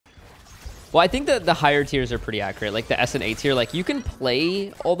Well, I think that the higher tiers are pretty accurate. Like the S and A tier, like you can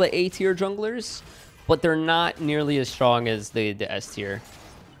play all the A tier junglers, but they're not nearly as strong as the S tier.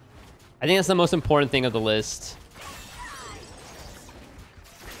 I think that's the most important thing of the list.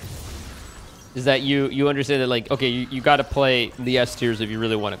 Is that you understand that, like, okay, you got to play the S tiers if you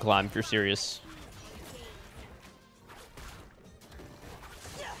really want to climb, if you're serious.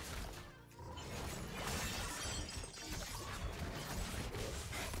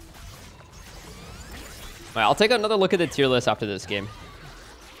 All right, I'll take another look at the tier list after this game.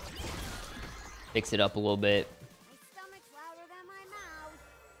 Fix it up a little bit.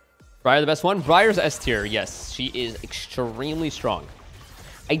 Briar the best one? Briar's S tier, yes. She is extremely strong.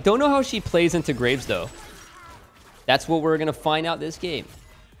 I don't know how she plays into Graves, though. That's what we're going to find out this game.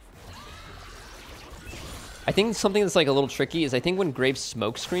 I think something that's like a little tricky is I think when Graves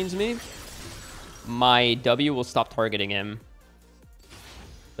smoke screens me, my W will stop targeting him.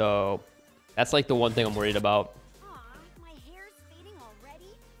 So that's like the one thing I'm worried about.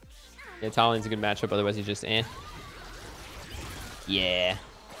 Yeah, Talon's a good matchup. Otherwise, he's just eh. Yeah.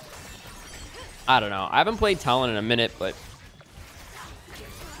 I don't know. I haven't played Talon in a minute, but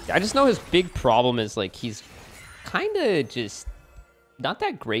I just know his big problem is like he's kind of just not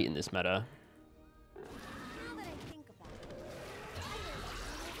that great in this meta.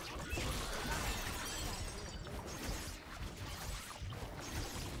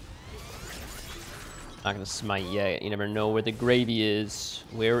 Not gonna smite yet. You never know where the gravy is.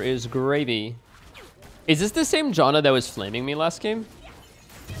 Where is gravy? Is this the same Janna that was flaming me last game?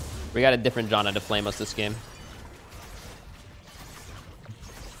 We got a different Janna to flame us this game.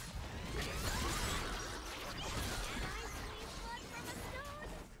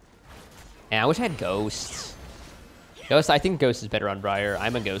 Yeah, I wish I had Ghost. Ghost, I think Ghost is better on Briar.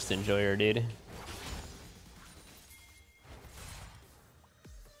 I'm a Ghost enjoyer, dude.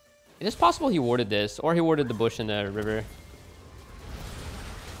 It is possible he warded this, or he warded the bush in the river.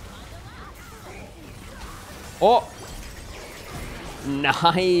 Oh!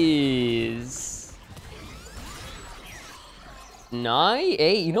 Nice! Nice!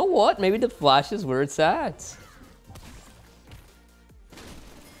 Hey, you know what? Maybe the flash is where it's at.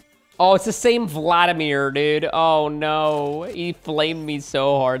 Oh, it's the same Vladimir, dude. Oh, no. He flamed me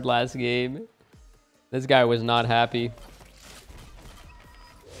so hard last game. This guy was not happy.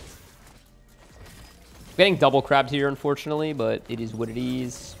 Getting double crabbed here, unfortunately, but it is what it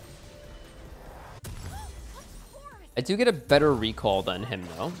is. I do get a better recall than him,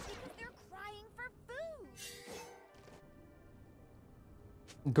 though.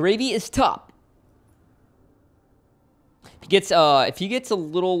 Gravy is top. If he gets a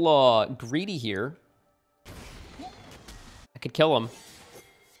little greedy here, I could kill him.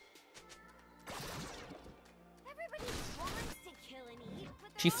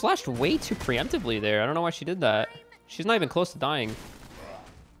 She flashed way too preemptively there. I don't know why she did that. She's not even close to dying.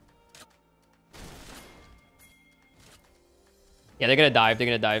 Yeah, they're gonna dive. They're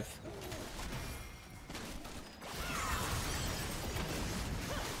gonna dive.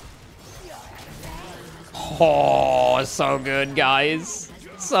 Oh, so good, guys.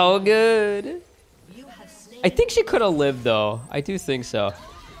 So good. I think she could have lived, though. I do think so.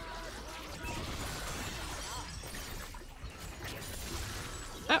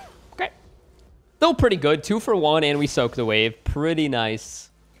 Still pretty good. 2 for 1, and we soak the wave. Pretty nice.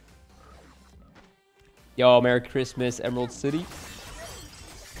 Yo, Merry Christmas, Emerald City.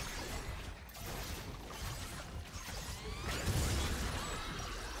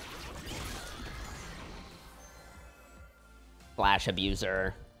 Flash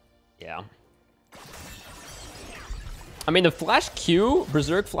abuser. Yeah. I mean, the Flash Q,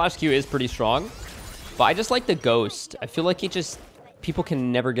 Berserk Flash Q is pretty strong. But I just like the Ghost. I feel like it just... people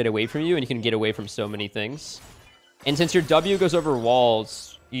can never get away from you, and you can get away from so many things. And since your W goes over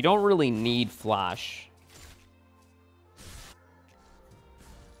walls, you don't really need Flash.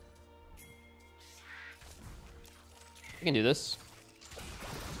 I can do this.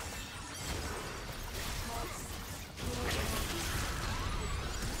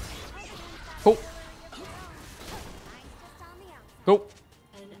 Cool. Cool.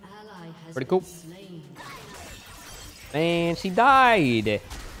 Pretty cool. Man, she died.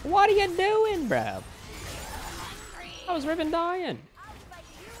 What are you doing, bro? I was ripping dying.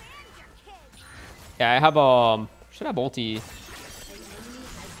 Yeah, I have should have ulti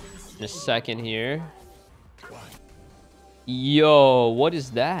in a second here. Yo, what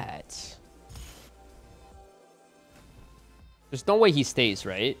is that? There's no way he stays,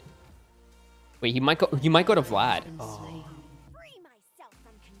 right? Wait, he might go to Vlad. Oh.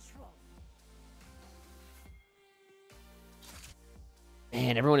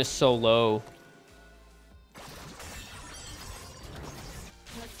 Man, everyone is so low.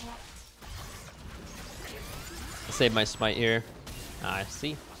 I'll save my smite here. I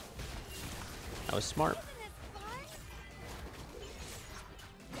see. That was smart.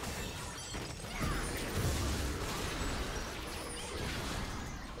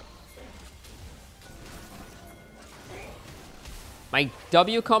 My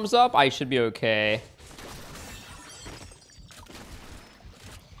W comes up, I should be okay.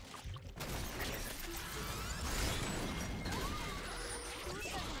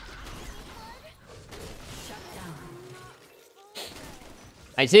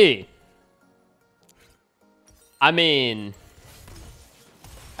 I see. I mean,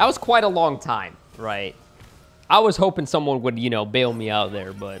 that was quite a long time, right? I was hoping someone would, you know, bail me out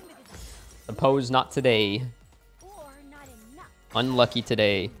there, but suppose not today. Unlucky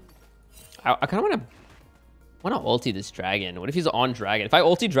today. I kind of want to ulti this dragon. What if he's on dragon? If I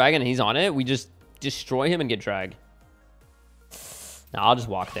ulti dragon and he's on it, we just destroy him and get drag. Nah, I'll just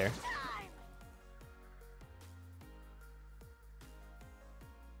walk there.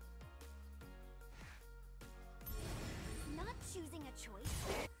 Not choosing a choice.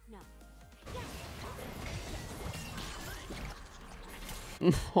 No.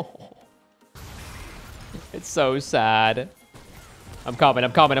 No. It's so sad. I'm coming,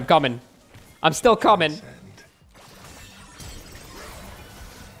 I'm coming, I'm coming. I'm still coming.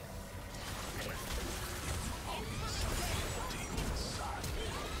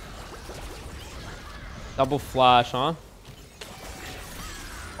 Double flash, huh?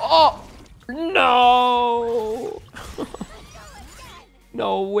 Oh! No!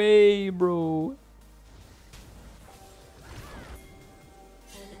 No way, bro.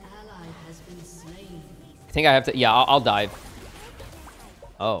 I think I have to... Yeah, I'll dive.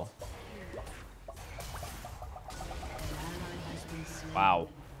 Oh. Wow.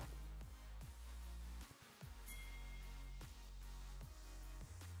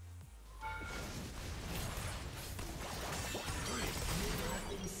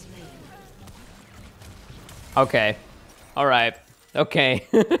 Okay. All right. Okay.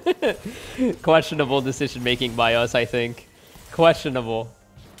 Questionable decision making by us, I think. Questionable.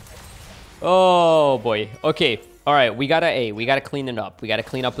 Oh boy. Okay. All right. We gotta clean it up. We gotta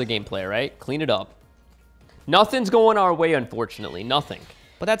clean up the gameplay, right? Clean it up. Nothing's going our way, unfortunately. Nothing.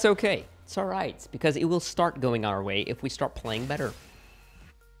 But that's okay. It's all right because it will start going our way if we start playing better.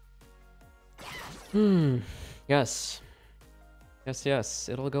 Yes. Yes, yes.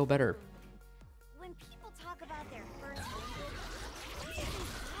 It'll go better. When people talk about their first language, they use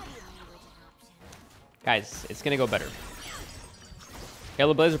body language adoption. Guys, it's gonna go better.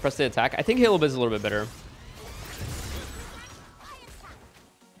 Halo Blaze or press the attack? I think Halo Blaze is a little bit better.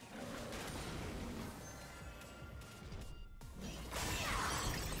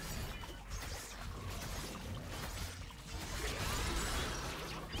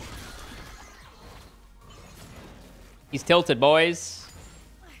 He's tilted, boys.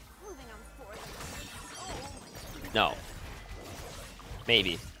 No.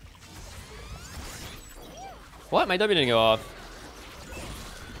 Maybe. What? My W didn't go off.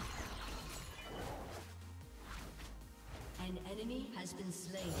 An enemy has been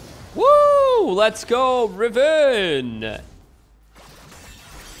slain. Woo! Let's go, Riven!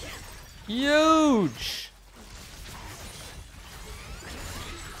 Huge!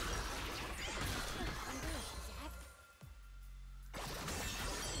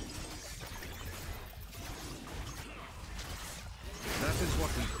 That is what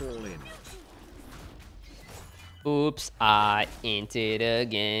we call in. Oops, I entered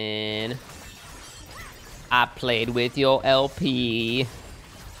again. I played with your LP.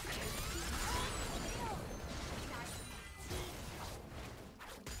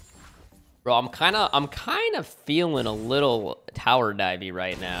 Bro, I'm kind of feeling a little tower divey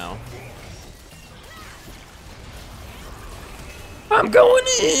right now. I'm going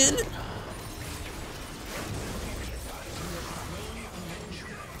in.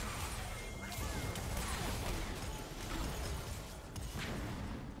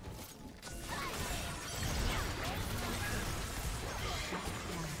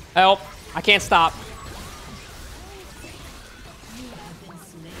 Help! I can't stop.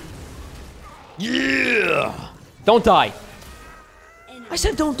 Yeah! Don't die. I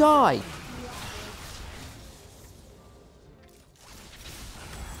said don't die.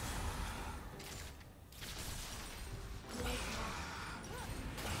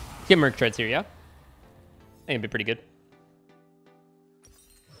 Get Merc Treads here, yeah? I think it'd be pretty good.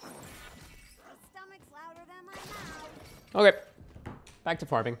 My stomach's louder than my mouth. Okay. Back to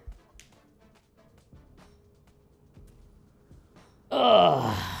farming.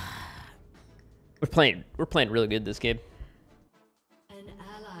 Ugh. We're playing really good this game. An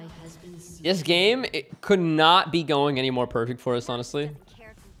ally has been slain. This game, it could not be going any more perfect for us, honestly. Doesn't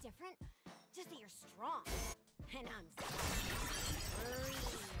care if you're different, just that you're strong. And I'm really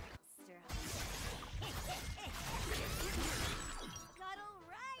strong. Scuttle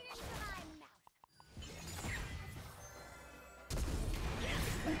right into my mouth.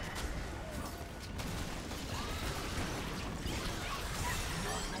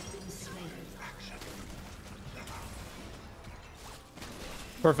 Has been slain.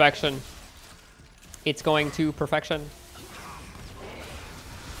 Perfection. It's going to perfection.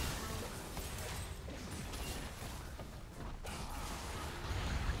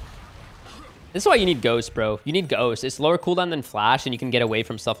 This is why you need Ghost, bro. You need Ghost. It's lower cooldown than Flash, and you can get away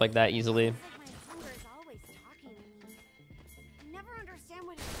from stuff like that easily. It's like my hunger's always talking to me. I never understand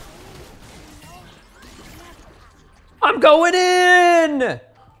what it's saying. I'm going in!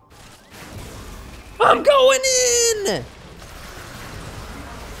 I'm going in!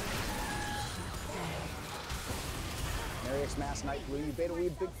 Marius Mass Night Blue, you beta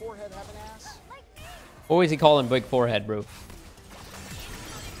weed, big forehead, have an ass? What is he calling big forehead, bro?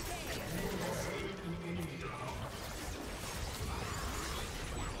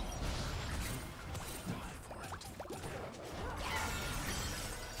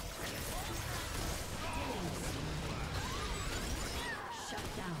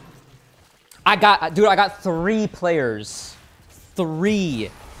 I got 3 players. 3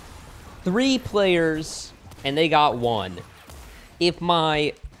 players, and they got 1. If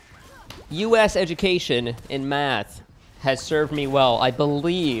my US education in math has served me well, I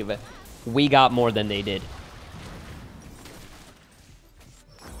believe we got more than they did.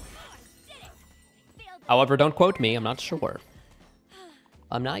 However, don't quote me, I'm not sure.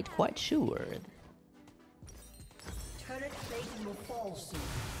 I'm not quite sure. Turret plating will fall soon.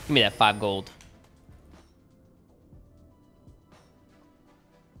 Give me that 5 gold.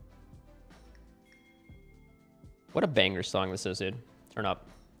 What a banger song this is, dude. Turn up.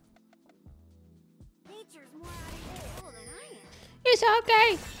 Nature's more out of control than I am. It's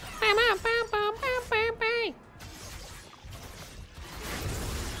okay.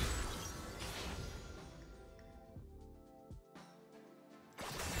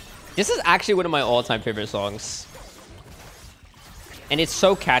 This is actually one of my all-time favorite songs. And it's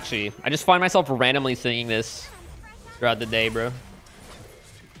so catchy. I just find myself randomly singing this throughout the day, bro.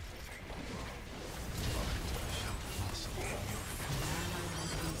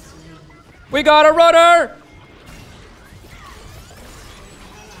 We got a runner!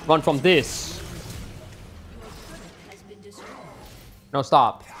 Run from this. No,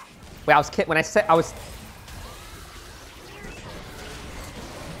 stop. Wait, I was kidding. When I said I was...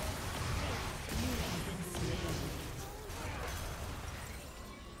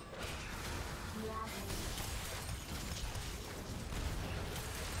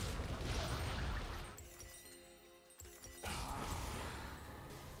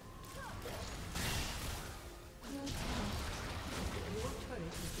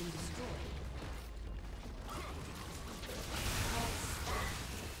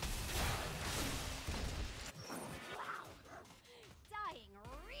 Dying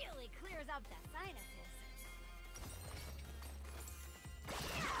really clears up the sinuses.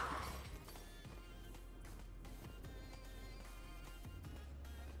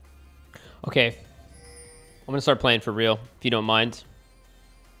 Okay. I'm gonna start playing for real, if you don't mind.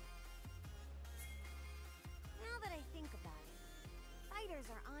 Now that I think about it, fighters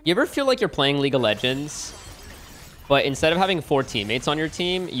are on. You ever feel like you're playing League of Legends, but instead of having 4 teammates on your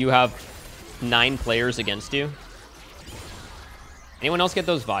team, you have 9 players against you? Anyone else get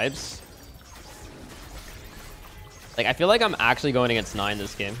those vibes? Like, I feel like I'm actually going against 9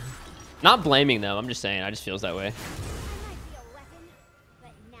 this game. Not blaming them, I'm just saying, I just feels that way. I might be a weapon,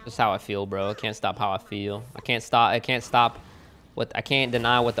 but now Just how I feel, bro. I can't stop how I feel. I can't stop what I can't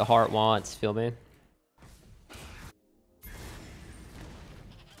deny what the heart wants, feel me?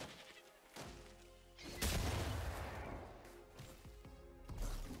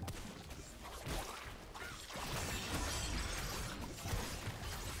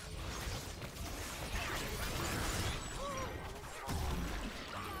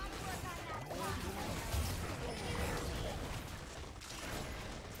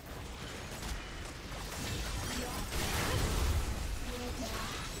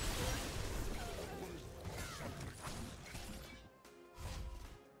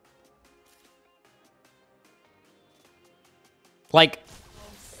 Like,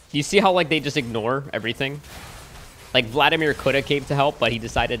 you see how, like, they just ignore everything? Like, Vladimir could have came to help, but he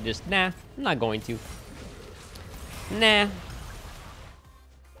decided just, nah, I'm not going to. Nah.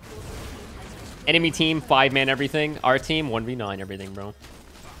 Enemy team, 5-man everything. Our team, 1v9 everything, bro.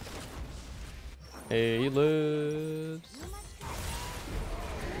 Hey, lives.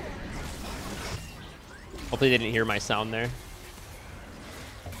 Hopefully they didn't hear my sound there.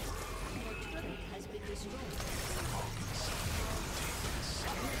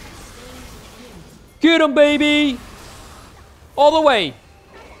 Get him, baby! All the way!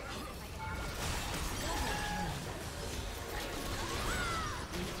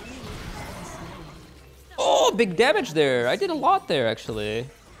 Oh, big damage there. I did a lot there, actually.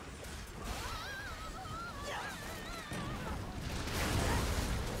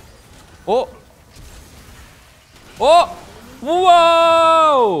 Oh! Oh!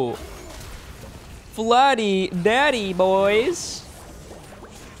 Whoa! Flatty daddy, boys.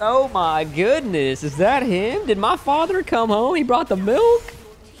 Oh my goodness, is that him? Did my father come home? He brought the milk?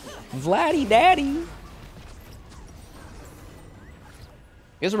 Vladdy Daddy. You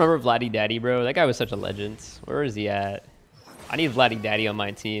guys remember Vladdy Daddy, bro? That guy was such a legend. Where is he at? I need Vladdy Daddy on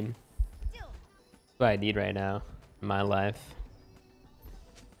my team. That's what I need right now in my life.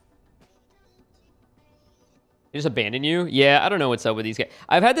 They just abandon you? Yeah, I don't know what's up with these guys.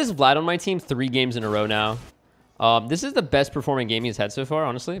 I've had this Vlad on my team 3 games in a row now. This is the best performing game he's had so far,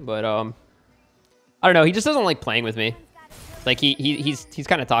 honestly. But I don't know. He just doesn't like playing with me. Like he's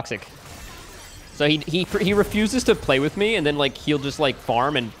kind of toxic. So he refuses to play with me, and then like he'll just like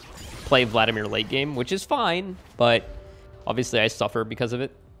farm and play Vladimir late game, which is fine. But obviously I suffer because of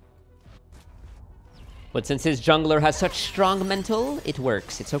it. But since his jungler has such strong mental, it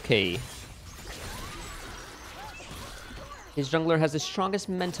works. It's okay. His jungler has the strongest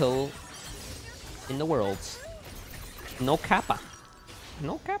mental in the world. No kappa.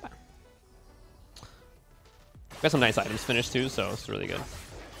 No kappa. Got some nice items finished too, so it's really good.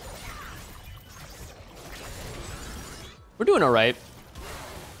 We're doing alright.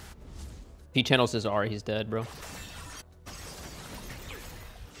 He channels his R, he's dead, bro.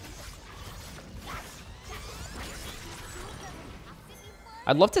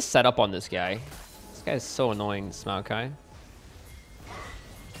 I'd love to set up on this guy. This guy is so annoying, this Maokai.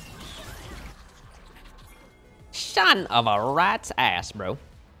 Son of a rat's ass, bro.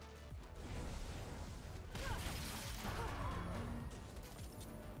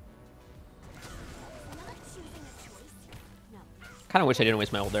 Kind of wish I didn't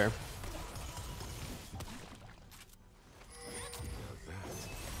waste my ult there.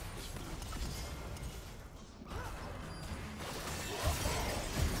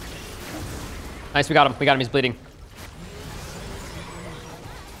 Nice, we got him. We got him. He's bleeding.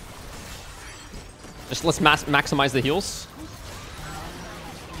 Just let's maximize the heals.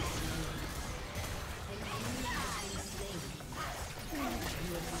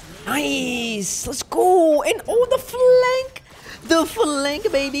 Nice. Let's go. And oh, the flank. The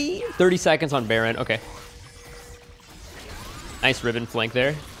flank, baby. 30 seconds on Baron. Okay. Nice ribbon flank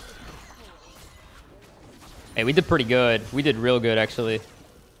there. Hey, we did pretty good. We did real good, actually.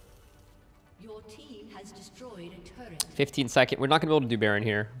 15 seconds. We're not going to be able to do Baron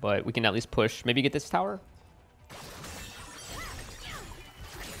here, but we can at least push. Maybe get this tower.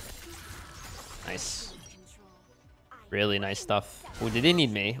 Nice. Really nice stuff. Oh, they didn't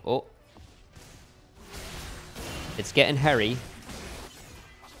need me. Oh. It's getting hairy.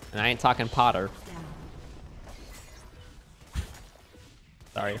 And I ain't talking Potter.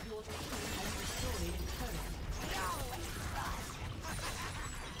 Sorry.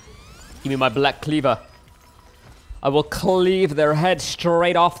 Give me my black cleaver. I will cleave their head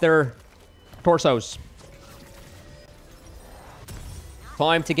straight off their torsos.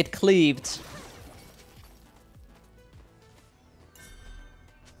 Time to get cleaved.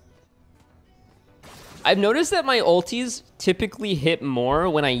 I've noticed that my ultis typically hit more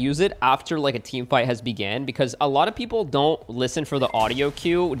when I use it after like a team fight has began, because a lot of people don't listen for the audio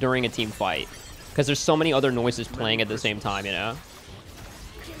cue during a team fight because there's so many other noises playing at the same time, you know?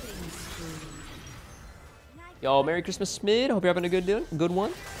 Yo, Merry Christmas, Smid. Hope you're having a good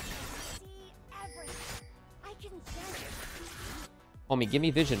one. Homie, give me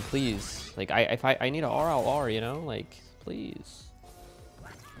vision, please. Like, if I need an R, I'll R, you know? Like, please.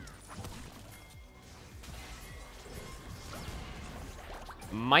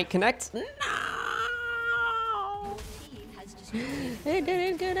 Might connect. No! It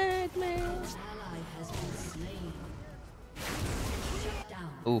didn't connect, man.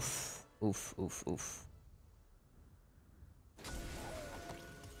 Oof. Oof, oof, oof.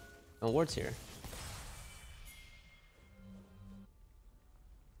 No wards here.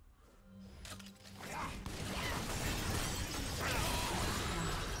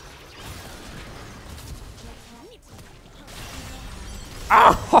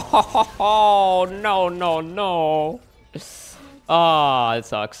 Oh, Oh, no, no, no. Ah, it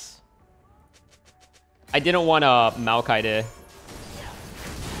sucks. I didn't want Maokai to...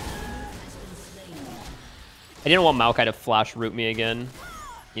 I didn't want Maokai to flash root me again.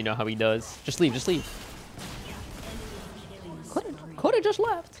 You know how he does. Just leave, just leave. Could've just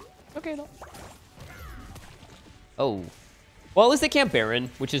left. Okay, though. Oh. Well, at least they can't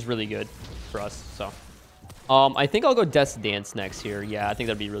Baron, which is really good for us, so. I think I'll go Death's Dance next here. Yeah, I think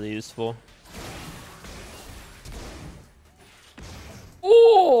that'd be really useful.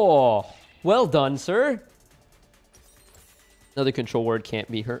 Oh! Well done, sir. Another control word can't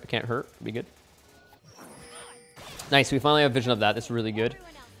hurt. Be good. Nice, we finally have vision of that. That's really good.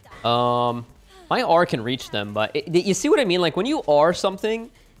 My R can reach them, but you see what I mean? Like, when you R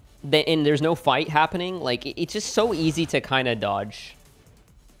something, and there's no fight happening, like, it's just so easy to kind of dodge.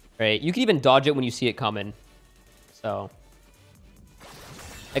 Right? You can even dodge it when you see it coming. So,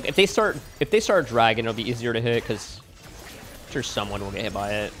 like, if they start dragging, it'll be easier to hit, because I'm sure someone will get hit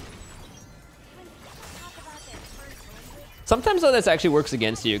by it. Sometimes, though, this actually works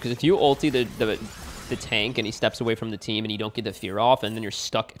against you, because if you ulti the tank and he steps away from the team and you don't get the fear off, and then you're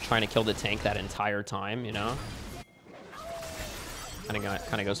stuck trying to kill the tank that entire time, you know? Kind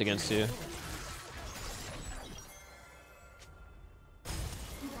of goes against you.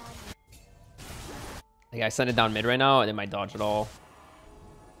 Like, I send it down mid right now, and it might dodge it all.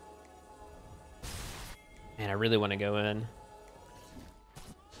 Man, I really want to go in.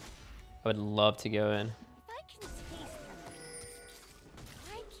 I would love to go in.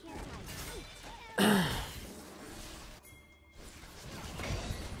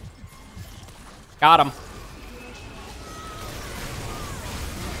 Got him.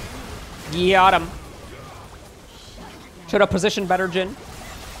 Got him. Should have positioned better, Jin.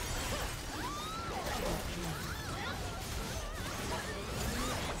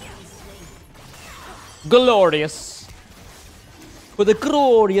 Glorious. For the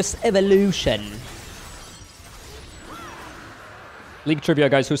glorious evolution. League trivia,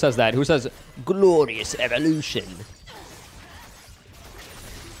 guys. Who says that? Who says glorious evolution?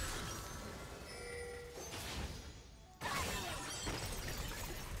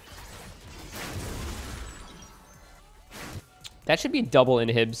 That should be double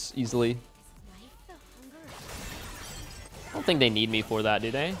inhibs easily. I don't think they need me for that, do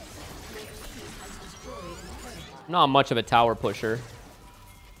they? I'm not much of a tower pusher.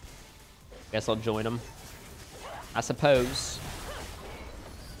 Guess I'll join them. I suppose.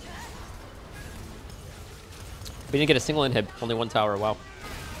 We didn't get a single inhib. Only one tower. Wow.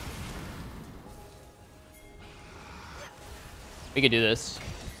 We could do this.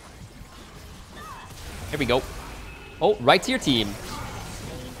 Here we go. Oh, right to your team.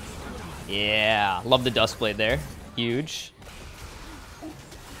 Yeah. Love the Duskblade there. Huge.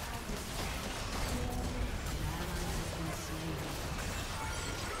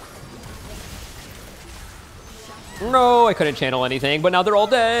 No, I couldn't channel anything, but now they're all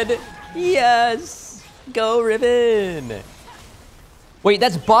dead. Yes. Go Riven. Wait,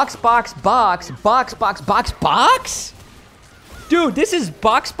 that's box. Dude, this is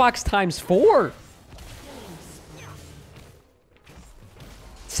box times 4.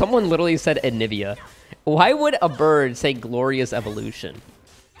 Someone literally said Anivia. Why would a bird say glorious evolution?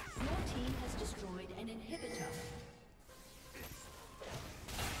 Your team has destroyed an inhibitor.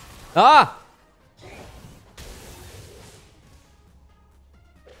 Ah!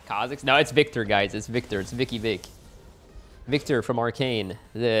 Kha'Zix? No, it's Victor, guys. It's Victor. It's Vicky Vic. Victor from Arcane,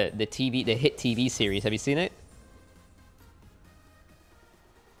 the hit TV series. Have you seen it?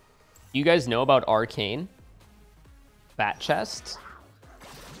 You guys know about Arcane? Fat Chest?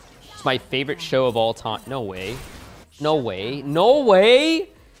 It's my favorite show of all time. No way. No way. No way!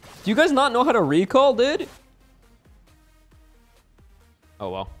 Do you guys not know how to recall, dude? Oh,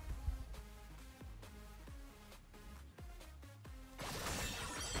 well.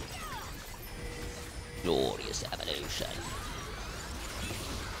 Glorious evolution.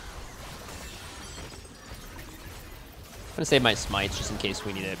 I'm gonna save my smites just in case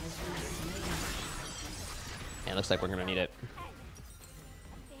we need it. Yeah, looks like we're gonna need it.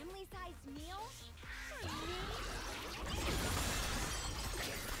 Family-sized meal?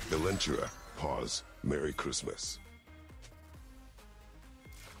 Elentra, pause. Merry Christmas.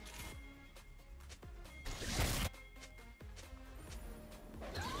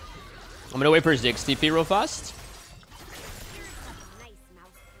 I'm gonna wait for Ziggs TP real fast. Nice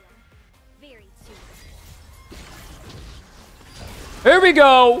mouthful. Very chewy. Here we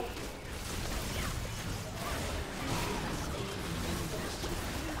go!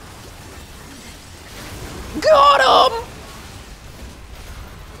 Got him!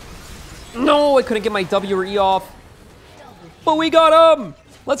 No, I couldn't get my W or E off. But we got him!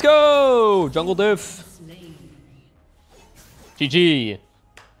 Let's go! Jungle diff. GG.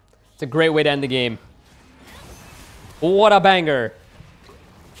 It's a great way to end the game. What a banger.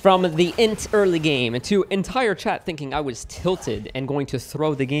 From the int early game to entire chat thinking I was tilted and going to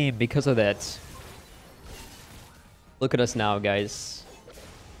throw the game because of that. Look at us now, guys.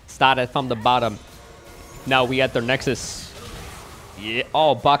 Started from the bottom. Now we at their Nexus. Yeah.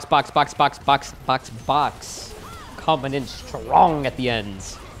 Oh, box. Coming in strong at the end.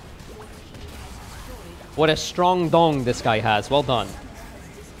 What a strong dong this guy has. Well done.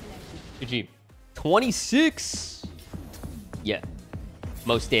 GG. 26. Yeah.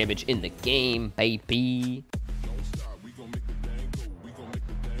 Most damage in the game, baby.